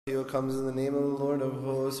He who comes in the name of the Lord of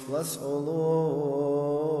hosts, bless, O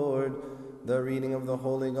Lord. The reading of the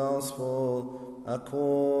Holy Gospel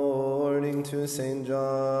according to St.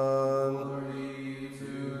 John. Glory to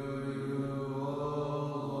you, O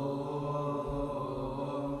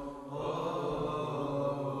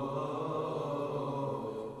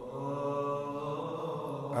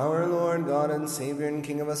Lord. Our Lord, God and Savior and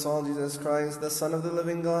King of us all, Jesus Christ, the Son of the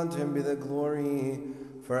living God, to him be the glory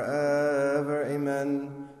forever.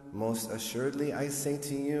 Amen. Most assuredly I say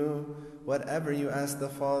to you, whatever you ask the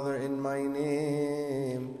Father in my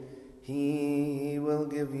name, he will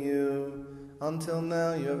give you. Until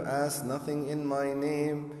now you have asked nothing in my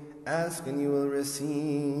name. Ask and you will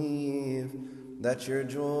receive, that your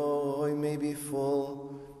joy may be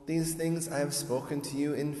full. These things I have spoken to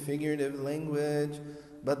you in figurative language,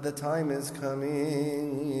 but the time is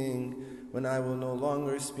coming when I will no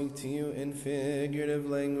longer speak to you in figurative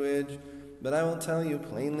language, but I will tell you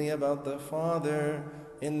plainly about the Father.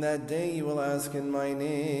 In that day you will ask in my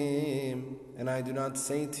name, and I do not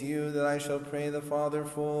say to you that I shall pray the Father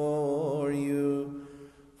for you.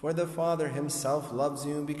 For the Father himself loves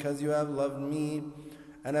you, because you have loved me,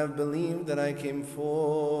 and have believed that I came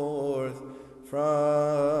forth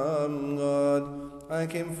from God. I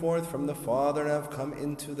came forth from the Father and have come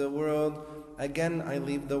into the world. Again I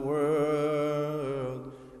leave the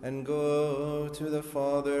world and go to the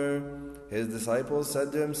Father. His disciples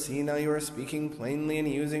said to him, "See, now you are speaking plainly and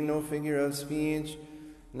using no figure of speech.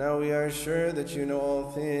 Now we are sure that you know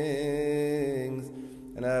all things,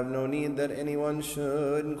 and have no need that anyone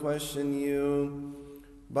should question you.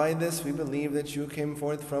 By this we believe that you came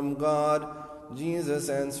forth from God." Jesus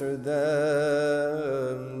answered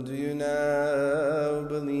them, "Do you now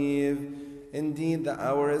believe? Indeed, the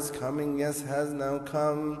hour is coming, yes, has now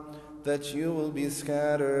come, that you will be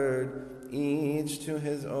scattered, each to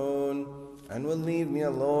his own, and will leave me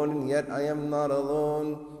alone, and yet I am not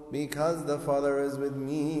alone, because the Father is with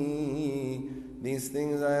me. These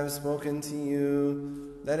things I have spoken to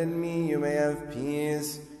you, that in me you may have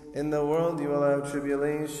peace. In the world you will have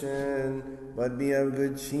tribulation, but be of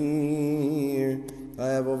good cheer. I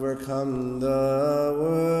have overcome the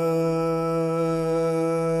world."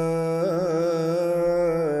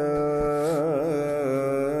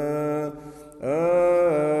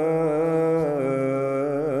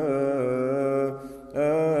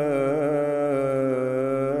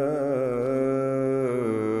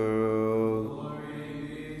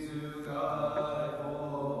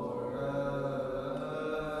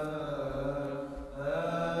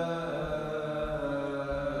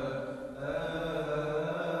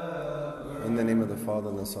 In the name of the Father,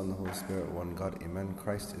 and the Son, and the Holy Spirit, one God, Amen.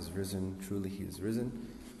 Christ is risen, truly he is risen.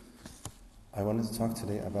 I wanted to talk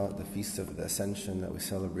today about the Feast of the Ascension that we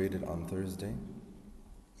celebrated on Thursday.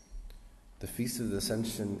 The Feast of the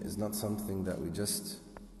Ascension is not something that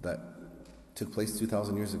that took place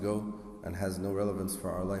 2,000 years ago and has no relevance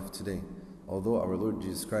for our life today. Although our Lord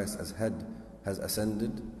Jesus Christ as head has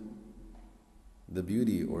ascended, the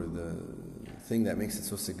beauty or the thing that makes it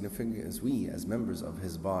so significant is we as members of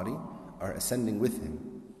his body are ascending with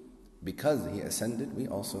him. Because he ascended, we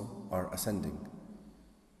also are ascending.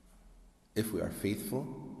 If we are faithful,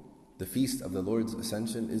 the feast of the Lord's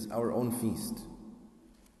Ascension is our own feast.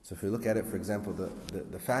 So if we look at it, for example,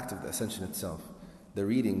 the fact of the Ascension itself, the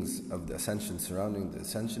readings of the Ascension surrounding the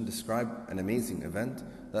Ascension describe an amazing event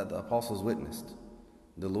that the apostles witnessed.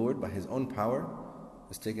 The Lord, by his own power,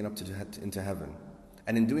 is taken up into heaven.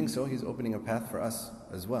 And in doing so, he's opening a path for us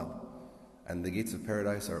as well. And the gates of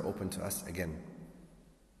paradise are open to us again.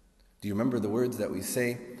 Do you remember the words that we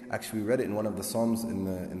say? Actually, we read it in one of the Psalms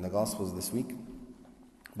in the Gospels this week.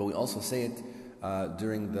 But we also say it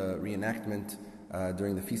during the reenactment,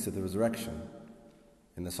 during the Feast of the Resurrection.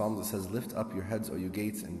 In the Psalms it says, "Lift up your heads, O you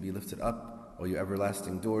gates, and be lifted up, O you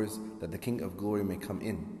everlasting doors, that the King of glory may come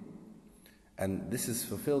in." And this is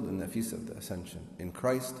fulfilled in the Feast of the Ascension. In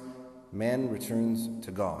Christ, man returns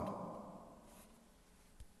to God.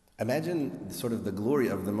 Imagine sort of the glory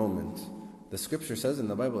of the moment. The scripture says in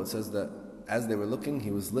the Bible, it says that as they were looking,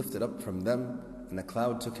 he was lifted up from them, and a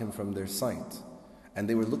cloud took him from their sight. And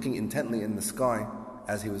they were looking intently in the sky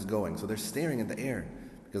as he was going. So they're staring at the air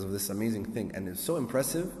because of this amazing thing. And it's so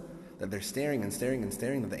impressive that they're staring and staring and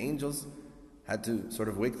staring that the angels had to sort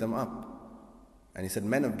of wake them up. And he said,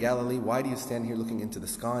 "Men of Galilee, why do you stand here looking into the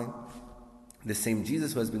sky? The same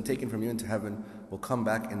Jesus who has been taken from you into heaven will come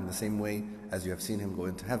back in the same way as you have seen him go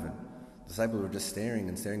into heaven." The disciples were just staring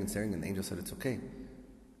and staring and staring, and the angel said, "It's okay.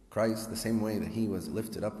 Christ, the same way that he was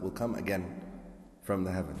lifted up, will come again from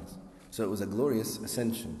the heavens." So it was a glorious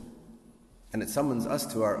ascension. And it summons us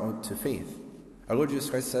to faith. Our Lord Jesus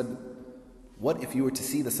Christ said what if you were to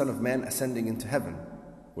see the Son of Man ascending into heaven,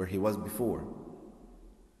 where he was before?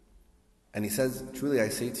 And he says, truly I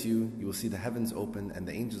say to you, you will see the heavens open and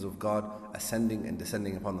the angels of God ascending and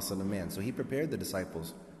descending upon the Son of Man. So he prepared the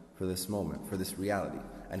disciples for this moment, for this reality,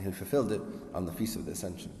 and he fulfilled it on the Feast of the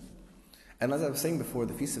Ascension. And as I was saying before,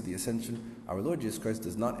 the Feast of the Ascension, our Lord Jesus Christ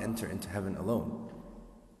does not enter into heaven alone.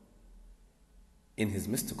 In his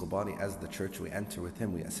mystical body, as the church, we enter with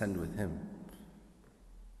him, we ascend with him.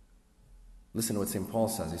 Listen to what St. Paul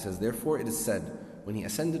says. He says, therefore it is said, when he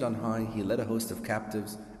ascended on high, he led a host of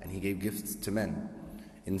captives and he gave gifts to men.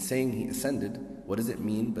 In saying he ascended, what does it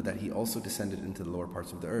mean but that he also descended into the lower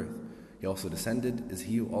parts of the earth? He also descended is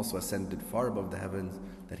he who also ascended far above the heavens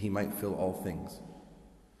that he might fill all things.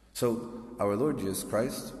 So our Lord Jesus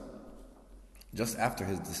Christ, just after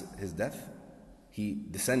his death, he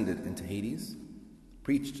descended into Hades,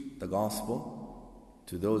 preached the gospel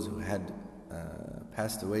to those who had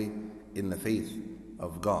passed away in the faith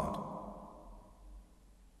of God.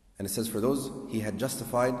 And it says, for those he had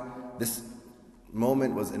justified, this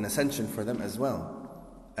moment was an ascension for them as well.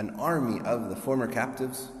 An army of the former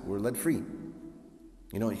captives were led free.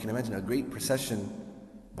 You know, you can imagine a great procession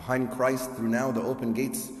behind Christ through now the open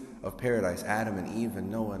gates of paradise. Adam and Eve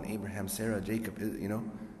and Noah and Abraham, Sarah, Jacob, you know,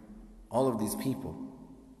 all of these people.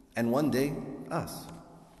 And one day, us.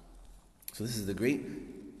 So this is the great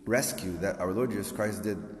rescue that our Lord Jesus Christ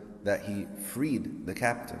did, that he freed the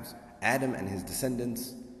captives. Adam and his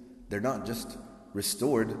descendants, they're not just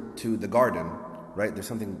restored to the garden, right? There's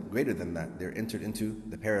something greater than that. They're entered into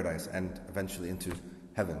the paradise and eventually into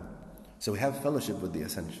heaven. So we have fellowship with the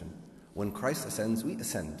ascension. When Christ ascends, we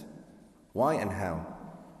ascend. Why and how?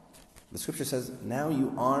 The scripture says, now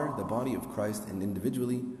you are the body of Christ and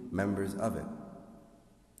individually members of it.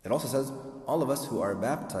 It also says, all of us who are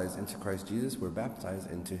baptized into Christ Jesus were baptized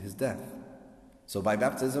into his death. So by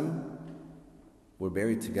baptism, we're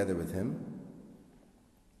buried together with him,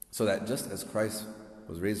 so that just as Christ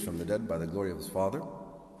was raised from the dead by the glory of his Father,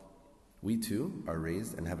 we too are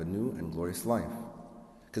raised and have a new and glorious life.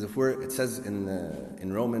 Because it says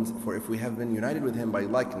in Romans, for if we have been united with him by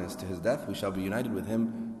likeness to his death, we shall be united with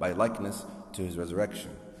him by likeness to his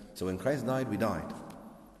resurrection. So when Christ died, we died.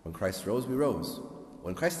 When Christ rose, we rose.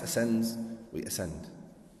 When Christ ascends, we ascend.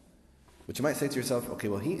 But you might say to yourself, okay,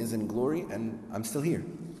 well, he is in glory and I'm still here.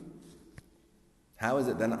 How is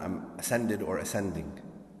it then I'm ascended or ascending?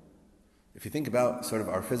 If you think about sort of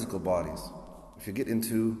our physical bodies, if you get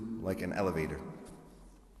into like an elevator,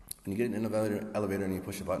 and you get in an elevator and you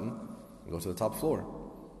push a button, you go to the top floor.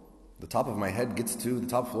 The top of my head gets to the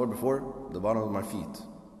top floor before the bottom of my feet,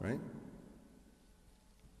 right?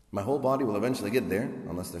 My whole body will eventually get there,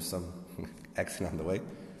 unless there's some accident on the way.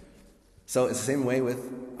 So it's the same way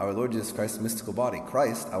with our Lord Jesus Christ's mystical body.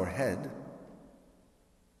 Christ, our head,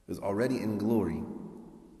 is already in glory.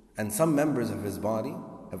 And some members of his body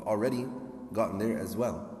have already gotten there as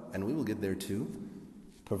well. And we will get there too,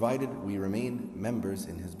 provided we remain members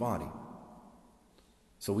in his body.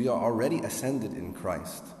 So we are already ascended in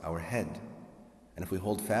Christ, our head. And if we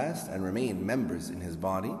hold fast and remain members in his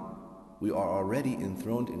body, we are already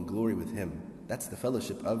enthroned in glory with him. That's the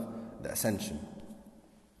fellowship of the ascension.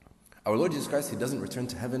 Our Lord Jesus Christ, he doesn't return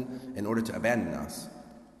to heaven in order to abandon us.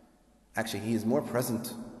 Actually, he is more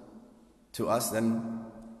present to us than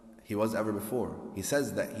he was ever before. He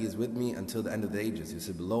says that he is with me until the end of the ages. He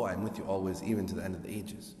said, below, I am with you always, even to the end of the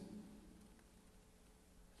ages.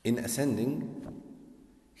 In ascending,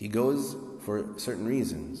 he goes for certain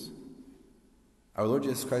reasons. Our Lord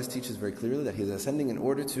Jesus Christ teaches very clearly that he is ascending in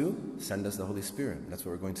order to send us the Holy Spirit. That's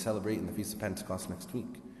what we're going to celebrate in the Feast of Pentecost next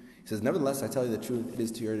week. He says, nevertheless, I tell you the truth, it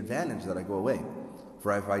is to your advantage that I go away.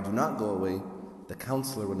 For if I do not go away, the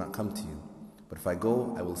Counselor will not come to you. But if I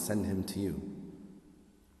go, I will send him to you.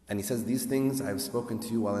 And he says, these things I have spoken to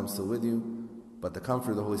you while I am still with you, but the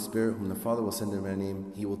Comforter, the Holy Spirit, whom the Father will send in my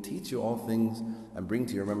name, he will teach you all things and bring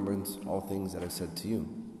to your remembrance all things that I have said to you.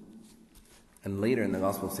 And later in the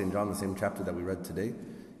Gospel of St. John, the same chapter that we read today,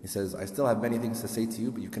 he says, I still have many things to say to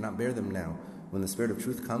you, but you cannot bear them now. When the Spirit of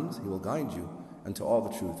truth comes, he will guide you unto all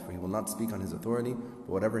the truth, for he will not speak on his authority, but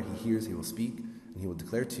whatever he hears he will speak, and he will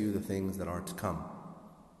declare to you the things that are to come.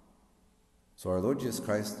 So our Lord Jesus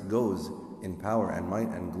Christ goes in power and might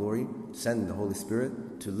and glory to send the Holy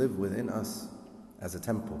Spirit to live within us as a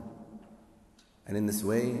temple. And in this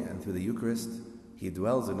way, and through the Eucharist, he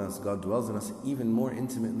dwells in us, God dwells in us even more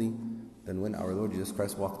intimately than when our Lord Jesus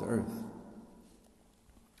Christ walked the earth.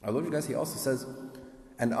 Our Lord Jesus Christ, he also says,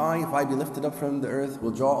 and I, if I be lifted up from the earth,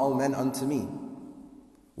 will draw all men unto me.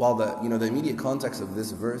 While the immediate context of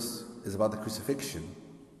this verse is about the crucifixion.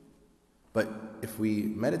 But if we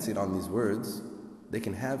meditate on these words, they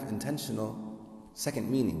can have intentional second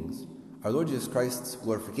meanings. Our Lord Jesus Christ's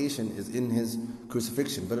glorification is in his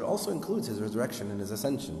crucifixion, but it also includes his resurrection and his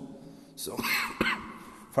ascension. So,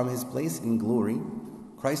 from his place in glory,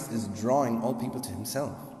 Christ is drawing all people to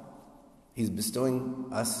himself. He's bestowing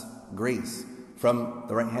us grace from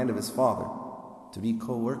the right hand of his Father to be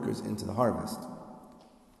co-workers into the harvest.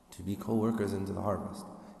 To be co-workers into the harvest.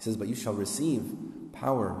 He says, but you shall receive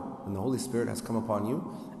power when the Holy Spirit has come upon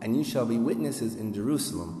you, and you shall be witnesses in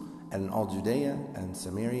Jerusalem and in all Judea and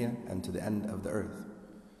Samaria and to the end of the earth.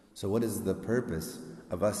 So what is the purpose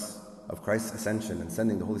of us, of Christ's ascension and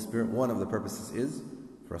sending the Holy Spirit? One of the purposes is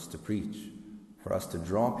for us to preach, for us to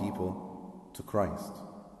draw people to Christ.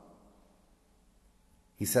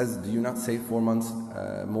 He says, do you not say 4 months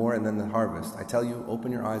more and then the harvest? I tell you,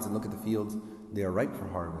 open your eyes and look at the fields. They are ripe for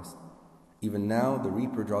harvest. Even now the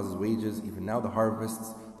reaper draws his wages. Even now the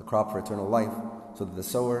harvests the crop for eternal life, so that the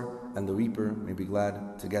sower and the reaper may be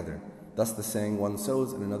glad together. Thus the saying, one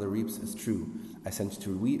sows and another reaps, is true. I sent you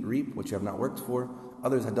to reap what you have not worked for.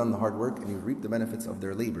 Others have done the hard work, and you reap the benefits of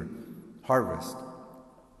their labor. Harvest.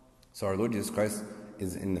 So our Lord Jesus Christ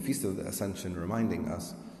is in the Feast of the Ascension reminding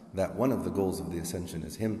us that one of the goals of the Ascension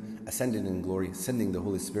is him ascending in glory, sending the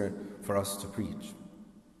Holy Spirit for us to preach.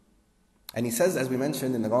 And he says, as we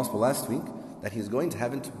mentioned in the Gospel last week, that he's going to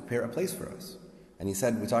heaven to prepare a place for us. And he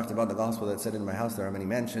said, we talked about the Gospel that said, in my house there are many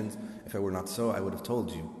mansions. If it were not so, I would have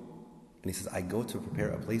told you. And he says, I go to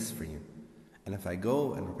prepare a place for you. And if I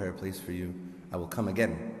go and prepare a place for you, I will come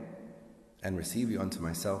again and receive you unto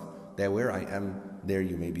myself, that where I am, there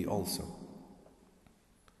you may be also.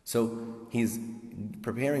 So he's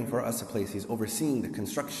preparing for us a place. He's overseeing the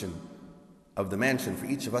construction of the mansion for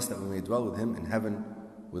each of us, that we may dwell with him in heaven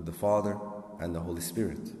with the Father and the Holy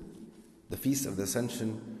Spirit. The Feast of the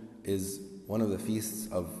Ascension is one of the feasts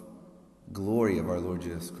of glory of our Lord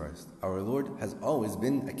Jesus Christ. Our Lord has always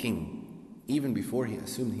been a king. Even before he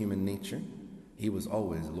assumed human nature, he was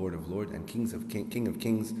always Lord of Lords and King of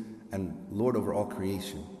Kings and Lord over all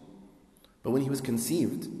creation. But when he was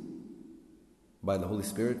conceived by the Holy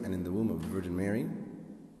Spirit and in the womb of the Virgin Mary,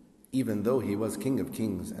 even though he was King of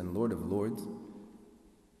Kings and Lord of Lords,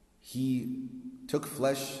 he took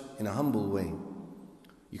flesh in a humble way.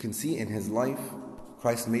 You can see in his life,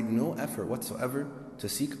 Christ made no effort whatsoever to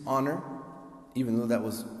seek honor, even though that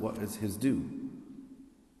was what is his due.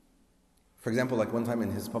 For example, like one time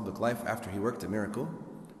in his public life, after he worked a miracle,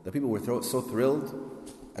 the people were so thrilled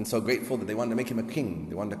and so grateful that they wanted to make him a king.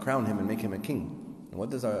 They wanted to crown him and make him a king. And what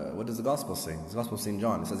does the Gospel say? The Gospel of St.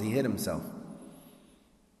 John, it says he hid himself.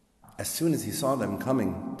 As soon as he saw them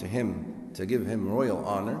coming to him to give him royal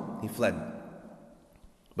honor, he fled.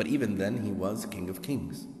 But even then, he was King of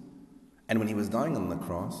Kings. And when he was dying on the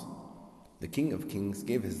cross, the King of Kings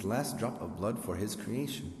gave his last drop of blood for his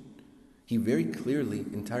creation. He very clearly,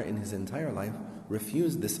 in his entire life,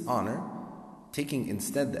 refused this honor, taking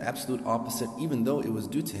instead the absolute opposite, even though it was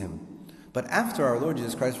due to him. But after our Lord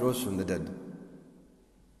Jesus Christ rose from the dead,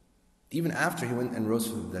 even after he went and rose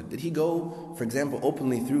from the dead, did he go, for example,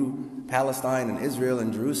 openly through Palestine and Israel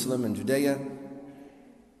and Jerusalem and Judea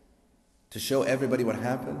to show everybody what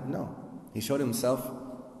happened? No. He showed himself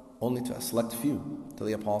only to a select few, to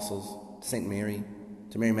the apostles, to St. Mary,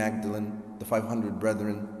 to Mary Magdalene, the 500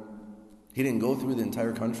 brethren. He didn't go through the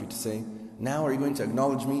entire country to say, now are you going to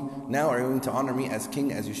acknowledge me? Now are you going to honor me as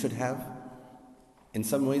king as you should have? In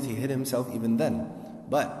some ways he hid himself even then.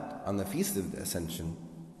 But on the Feast of the Ascension,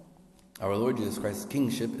 our Lord Jesus Christ's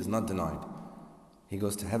kingship is not denied. He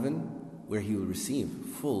goes to heaven where he will receive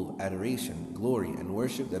full adoration, glory, and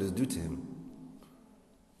worship that is due to him.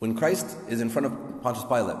 When Christ is in front of Pontius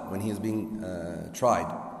Pilate, when he is being tried,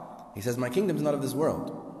 he says, my kingdom is not of this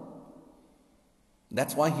world.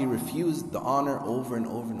 That's why he refused the honor over and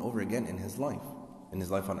over and over again in his life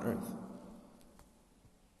on earth.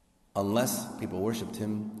 Unless people worshipped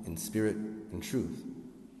him in spirit and truth.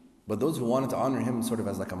 But those who wanted to honor him sort of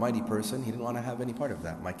as like a mighty person, he didn't want to have any part of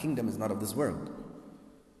that. My kingdom is not of this world.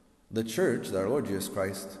 The church that our Lord Jesus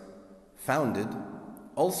Christ founded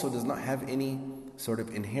also does not have any sort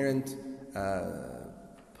of inherent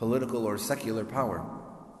political or secular power.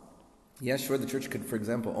 Yes, sure, the church could, for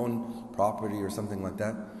example, own property or something like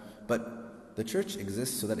that, but the church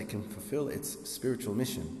exists so that it can fulfill its spiritual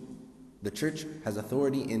mission. The church has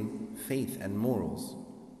authority in faith and morals.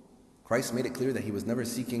 Christ made it clear that he was never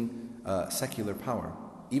seeking secular power,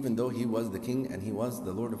 even though he was the king and he was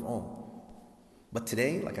the Lord of all. But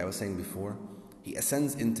today, like I was saying before, he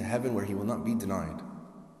ascends into heaven where he will not be denied.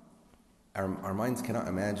 Our minds cannot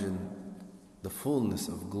imagine the fullness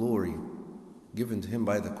of glory given to him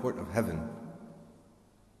by the court of heaven.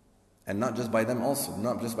 And not just by them also,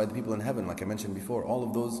 not just by the people in heaven, like I mentioned before. All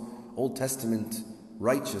of those Old Testament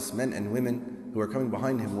righteous men and women who are coming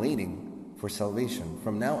behind him waiting for salvation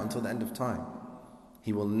from now until the end of time.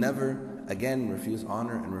 He will never again refuse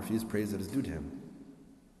honor and refuse praise that is due to him.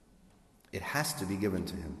 It has to be given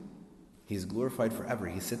to him. He is glorified forever.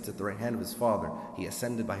 He sits at the right hand of his Father. He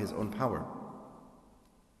ascended by his own power.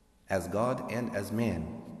 As God and as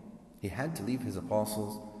man, he had to leave his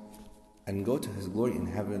apostles and go to his glory in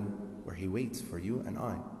heaven where he waits for you and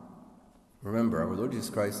I. Remember, our Lord Jesus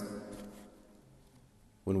Christ,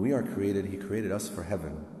 when we are created, he created us for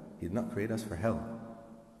heaven. He did not create us for hell.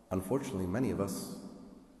 Unfortunately, many of us,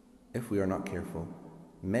 if we are not careful,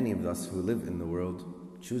 many of us who live in the world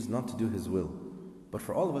choose not to do his will. But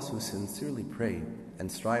for all of us who sincerely pray and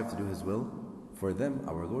strive to do his will, for them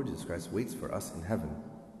our Lord Jesus Christ waits for us in heaven.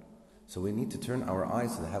 So we need to turn our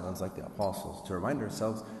eyes to the heavens like the apostles, to remind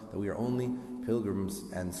ourselves that we are only pilgrims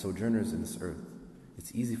and sojourners in this earth.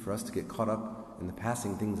 It's easy for us to get caught up in the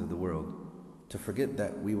passing things of the world, to forget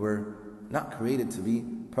that we were not created to be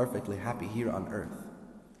perfectly happy here on earth.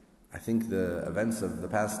 I think the events of the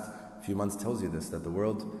past few months tells you this, that the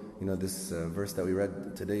world, this verse that we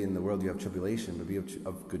read today, in the world you have tribulation, but be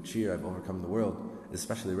of good cheer, I've overcome the world, is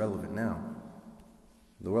especially relevant now.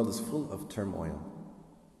 The world is full of turmoil.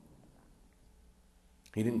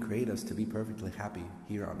 He didn't create us to be perfectly happy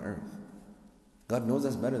here on earth. God knows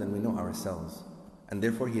us better than we know ourselves, and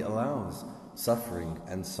therefore he allows suffering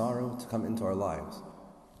and sorrow to come into our lives.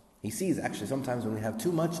 He sees actually sometimes when we have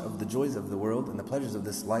too much of the joys of the world and the pleasures of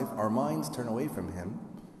this life, our minds turn away from him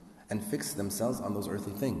and fix themselves on those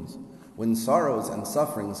earthly things. When sorrows and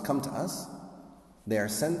sufferings come to us, they are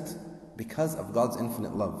sent because of God's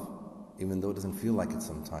infinite love, even though it doesn't feel like it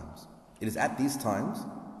sometimes. It is at these times,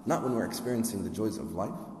 not when we're experiencing the joys of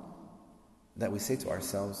life, that we say to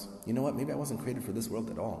ourselves, you know what, maybe I wasn't created for this world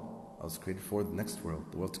at all. I was created for the next world,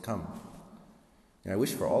 the world to come. And I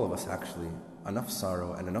wish for all of us actually enough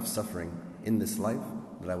sorrow and enough suffering in this life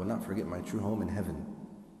that I would not forget my true home in heaven.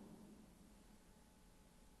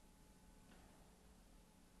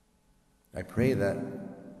 I pray that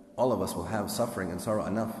all of us will have suffering and sorrow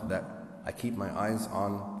enough that I keep my eyes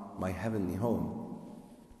on my heavenly home.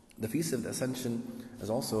 The Feast of the Ascension is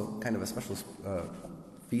also kind of a special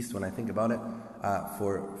feast when I think about it,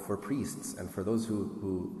 for priests and for those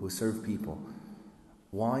who serve people.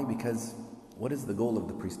 Why? Because what is the goal of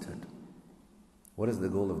the priesthood? What is the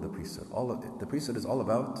goal of the priesthood? The priesthood is all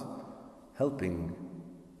about helping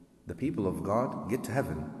the people of God get to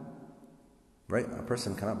heaven. Right? A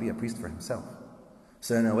person cannot be a priest for himself.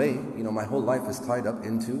 So in a way, my whole life is tied up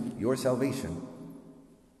into your salvation.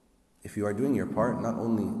 If you are doing your part, not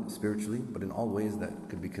only spiritually, but in all ways that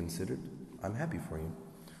could be considered, I'm happy for you.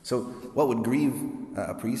 So what would grieve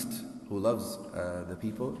a priest who loves the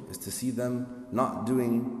people is to see them not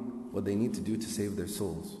doing what they need to do to save their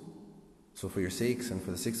souls. So for your sakes and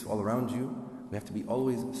for the sakes of all around you, we have to be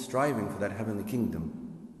always striving for that heavenly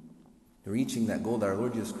kingdom, reaching that goal that our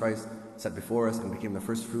Lord Jesus Christ set before us and became the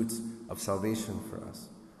first fruits of salvation for us.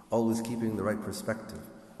 Always keeping the right perspective,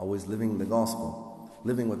 always living the gospel,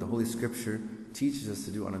 living what the Holy Scripture teaches us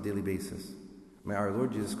to do on a daily basis. May our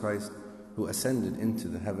Lord Jesus Christ, who ascended into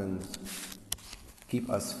the heavens, keep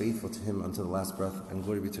us faithful to him until the last breath, and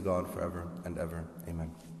glory be to God forever and ever.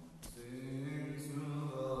 Amen.